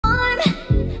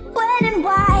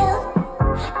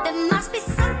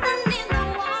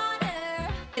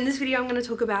video I'm going to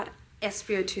talk about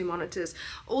SpO2 monitors,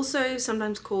 also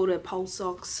sometimes called a pulse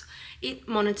ox. It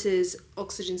monitors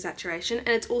oxygen saturation, and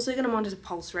it's also going to monitor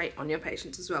pulse rate on your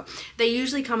patients as well. They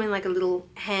usually come in like a little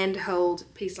handheld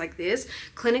piece like this.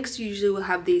 Clinics usually will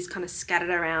have these kind of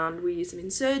scattered around. We use them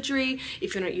in surgery.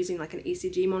 If you're not using like an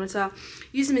ECG monitor,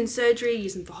 use them in surgery,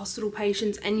 use them for hospital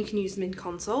patients, and you can use them in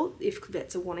consult if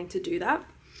vets are wanting to do that.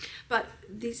 But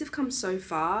these have come so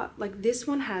far. Like this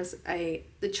one has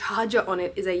the charger on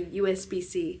it is a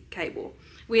USB-C cable.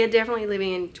 We are definitely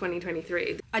living in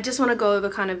 2023. I just want to go over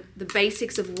kind of the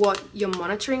basics of what you're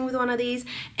monitoring with one of these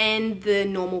and the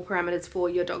normal parameters for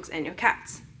your dogs and your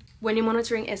cats. When you're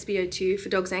monitoring SpO2 for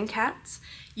dogs and cats,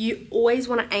 you always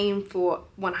want to aim for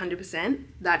 100%.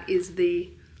 That is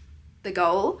the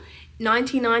goal.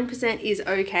 99% is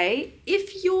okay.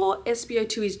 If your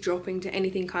SpO2 is dropping to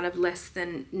anything kind of less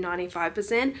than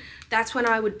 95%, that's when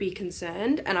I would be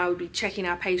concerned, and I would be checking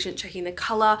our patient, checking the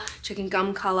color, checking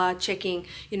gum color, checking,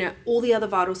 you know, all the other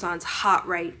vital signs, heart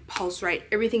rate, pulse rate,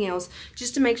 everything else,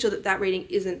 just to make sure that that reading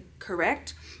isn't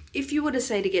correct. If you were to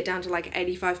say to get down to like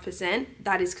 85%,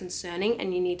 that is concerning,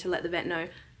 and you need to let the vet know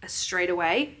straight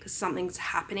away, because something's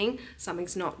happening,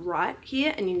 something's not right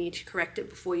here, and you need to correct it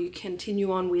before you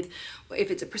continue on with,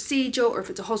 if it's a procedure or if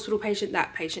it's a hospital patient,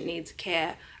 that patient needs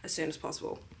care as soon as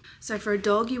possible. So for a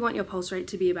dog, you want your pulse rate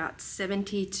to be about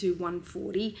 70 to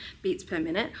 140 beats per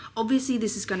minute. Obviously,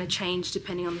 this is going to change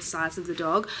depending on the size of the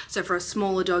dog. So for a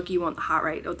smaller dog, you want the heart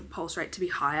rate or the pulse rate to be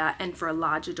higher, and for a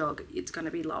larger dog, it's going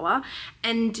to be lower.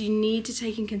 And you need to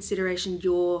take in consideration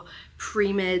your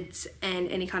pre-meds and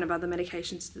any kind of other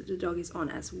medications that the dog is on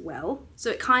as well. So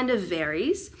it kind of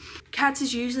varies. Cats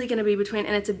is usually going to be between,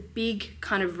 and it's a big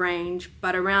kind of range,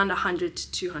 but around 100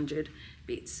 to 200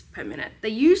 beats per minute. They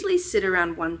usually sit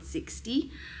around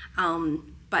 160,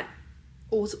 but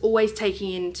always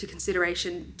taking into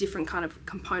consideration different kind of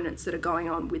components that are going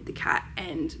on with the cat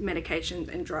and medications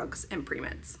and drugs and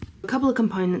pre-meds. A couple of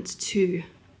components to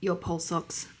your pulse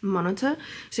ox monitor.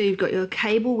 So you've got your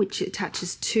cable, which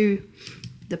attaches to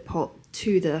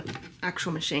the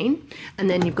actual machine, and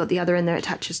then you've got the other end that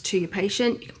attaches to your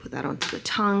patient. You can put that onto the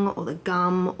tongue or the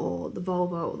gum or the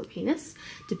vulva or the penis,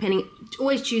 depending.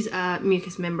 Always choose a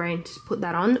mucous membrane to put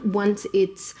that on. Once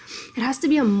it has to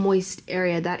be a moist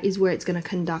area. That is where it's going to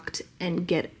conduct and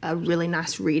get a really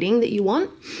nice reading that you want.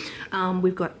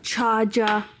 We've got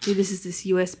charger. This is this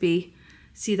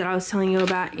USB-C that I was telling you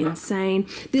about. Insane.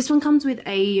 This one comes with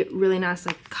a really nice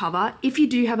like cover. If you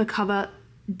do have a cover,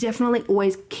 definitely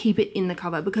always keep it in the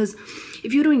cover, because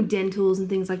if you're doing dentals and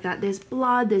things like that, there's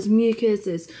blood, there's mucus,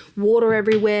 there's water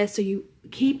everywhere. So you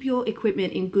keep your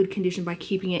equipment in good condition by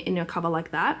keeping it in your cover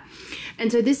like that.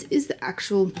 And so this is the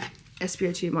actual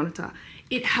SpO2 monitor.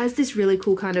 It has this really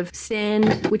cool kind of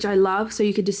stand, which I love. So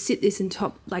you could just sit this in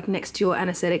top, like next to your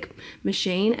anesthetic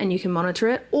machine, and you can monitor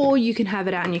it, or you can have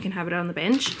it out and you can have it on the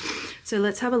bench. So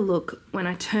let's have a look. When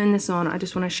I turn this on, I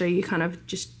just want to show you kind of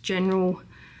just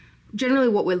generally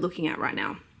what we're looking at right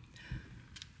now.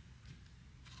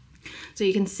 So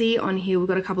you can see on here we've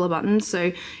got a couple of buttons.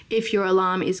 So if your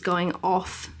alarm is going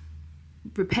off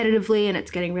repetitively and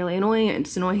it's getting really annoying and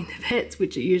it's annoying the vets,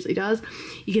 which it usually does,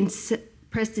 you can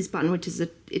press this button, which is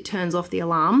it turns off the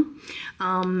alarm.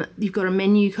 You've got a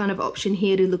menu kind of option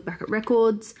here to look back at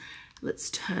records. Let's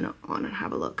turn it on and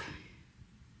have a look.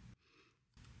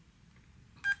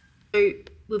 So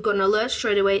we've got an alert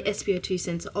straight away, SpO2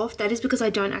 sensor off. That is because I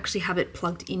don't actually have it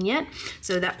plugged in yet.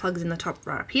 So that plugs in the top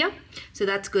right up here. So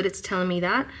that's good, it's telling me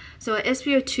that. So our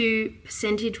SpO2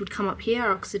 percentage would come up here,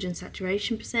 our oxygen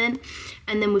saturation percent.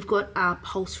 And then we've got our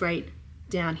pulse rate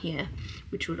down here,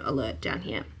 which would alert down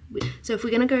here. So if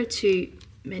we're gonna go to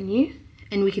menu,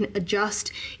 and we can adjust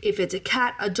if it's a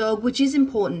cat, a dog, which is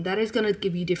important. That is gonna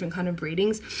give you different kind of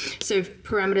readings. So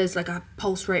parameters like a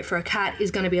pulse rate for a cat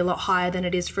is gonna be a lot higher than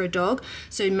it is for a dog.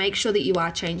 So make sure that you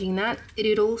are changing that.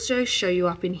 It'd also show you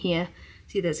up in here.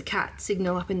 See, there's a cat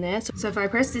signal up in there. So if I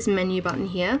press this menu button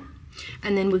here,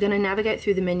 and then we're gonna navigate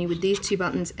through the menu with these two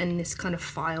buttons and this kind of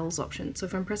files option. So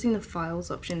if I'm pressing the files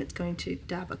option, it's going to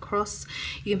dab across.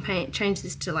 You can change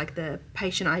this to like the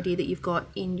patient ID that you've got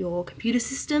in your computer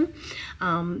system.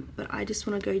 But I just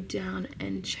wanna go down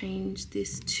and change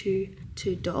this to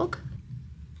dog.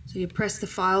 So you press the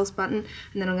files button,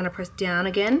 and then I'm gonna press down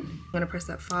again. I'm gonna press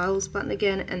that files button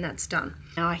again, and that's done.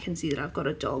 Now I can see that I've got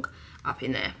a dog up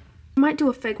in there. I might do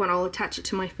a fake one. I'll attach it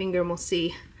to my finger and we'll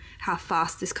see how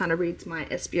fast this kind of reads my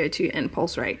SpO2 and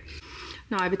pulse rate.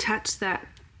 Now I've attached that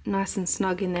nice and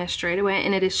snug in there straight away,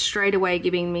 and it is straight away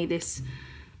giving me this,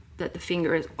 that the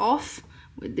finger is off.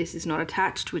 This is not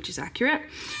attached, which is accurate.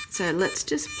 So let's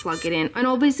just plug it in. And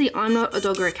obviously I'm not a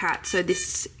dog or a cat, so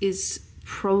this is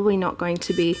probably not going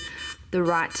to be the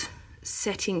right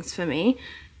settings for me,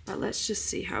 but let's just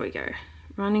see how we go.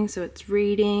 Running, so it's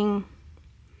reading,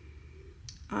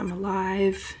 I'm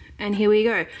alive, and here we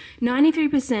go.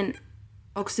 93%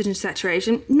 oxygen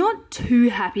saturation. Not too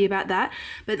happy about that,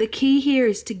 but the key here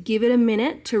is to give it a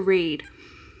minute to read.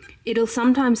 It'll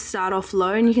sometimes start off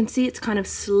low, and you can see it's kind of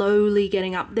slowly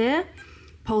getting up there.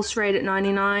 Pulse rate at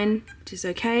 99, which is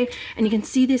okay. And you can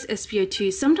see this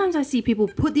SpO2. Sometimes I see people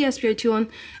put the SpO2 on,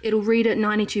 it'll read at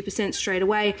 92% straight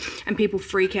away, and people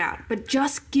freak out. But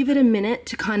just give it a minute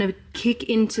to kind of kick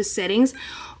into settings.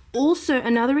 Also,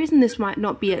 another reason this might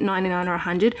not be at 99 or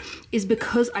 100 is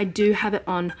because I do have it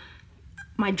on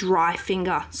my dry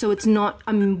finger, so it's not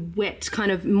a wet,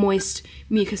 kind of moist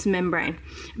mucous membrane,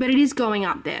 but it is going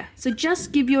up there. So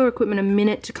just give your equipment a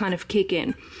minute to kind of kick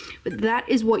in. But that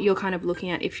is what you're kind of looking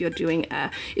at if you're doing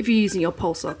if you're using your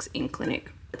pulse ox in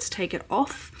clinic. Let's take it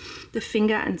off the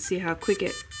finger and see how quick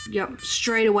it, yep,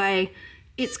 straight away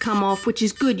it's come off, which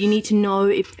is good. You need to know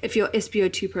if your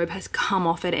SpO2 probe has come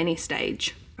off at any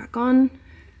stage. Back on,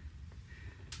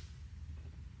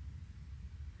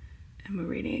 and we're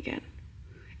reading again.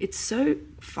 It's so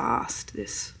fast,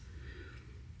 this.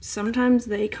 Sometimes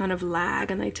they kind of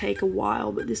lag and they take a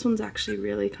while, but this one's actually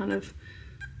really kind of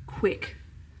quick,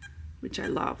 which I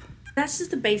love. That's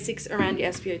just the basics around your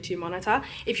SpO2 monitor.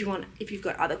 If you've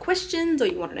got other questions or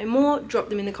you want to know more, drop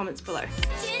them in the comments below.